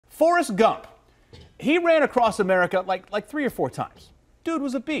Forrest Gump. He ran across America like 3 or 4 times. Dude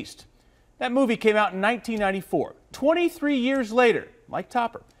was a beast. That movie came out in 1994. 23 years later, like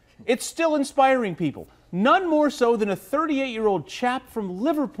Topper, it's still inspiring people. None more so than a 38-year-old chap from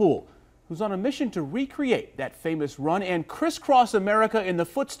Liverpool who's on a mission to recreate that famous run and crisscross America in the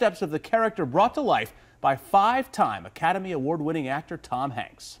footsteps of the character brought to life by 5-time Academy Award-winning actor Tom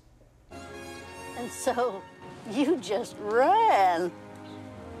Hanks. And so you just ran.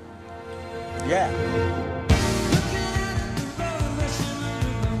 Yeah.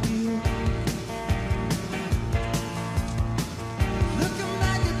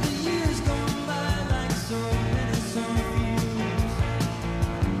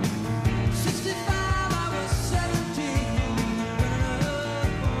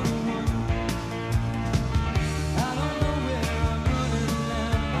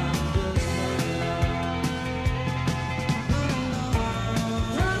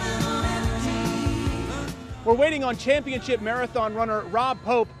 We're waiting on championship marathon runner Rob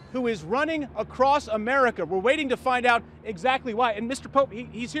Pope, who is running across America. We're waiting to find out exactly why. And Mr. Pope,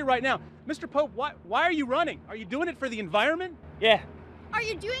 he's here right now. Mr. Pope, why are you running? Are you doing it for the environment? Yeah. Are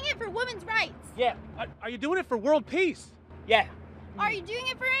you doing it for women's rights? Yeah. Are you doing it for world peace? Yeah. Are you doing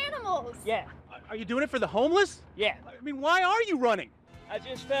it for animals? Yeah. Are you doing it for the homeless? Yeah. I mean, why are you running? I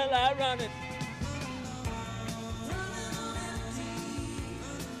just felt like running.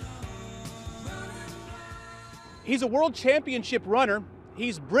 He's a world championship runner.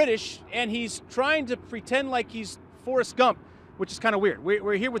 He's British, and he's trying to pretend like he's Forrest Gump, which is kind of weird.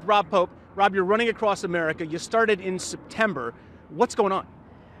 We're here with Rob Pope. Rob, you're running across America. You started in September. What's going on?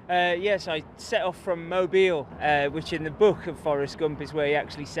 Yes, I set off from Mobile, which in the book of Forrest Gump is where he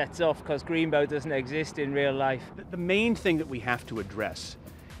actually sets off because Greenbow doesn't exist in real life. The main thing that we have to address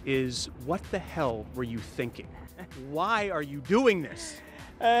is what the hell were you thinking? Why are you doing this?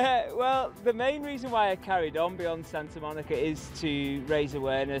 Well, the main reason why I carried on beyond Santa Monica is to raise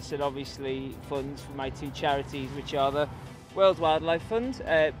awareness and obviously funds for my 2 charities, which are the World Wildlife Fund,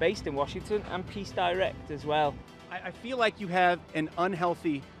 based in Washington, and Peace Direct as well. I feel like you have an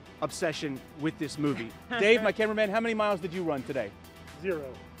unhealthy obsession with this movie. Dave, my cameraman, how many miles did you run today? 0.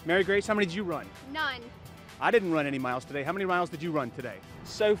 Mary Grace, how many did you run? None. I didn't run any miles today. How many miles did you run today?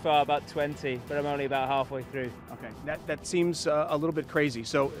 So far about 20, but I'm only about halfway through. Okay, that seems a little bit crazy.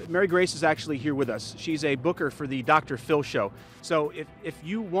 So Mary Grace is actually here with us. She's a booker for the Dr. Phil show. So if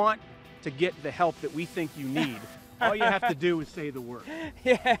you want to get the help that we think you need, all you have to do is say the word.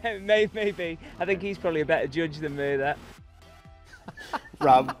 Yeah, maybe. I think he's probably a better judge than me, that.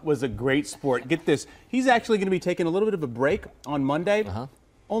 Rob was a great sport. Get this, he's actually going to be taking a little bit of a break on Monday.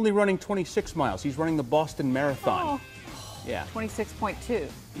 Only running 26 miles. He's running the Boston Marathon. Oh. Yeah. 26.2,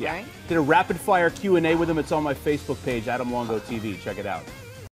 Yeah. right? Did a rapid fire Q&A with him. It's on my Facebook page, Adam Longo TV. Check it out.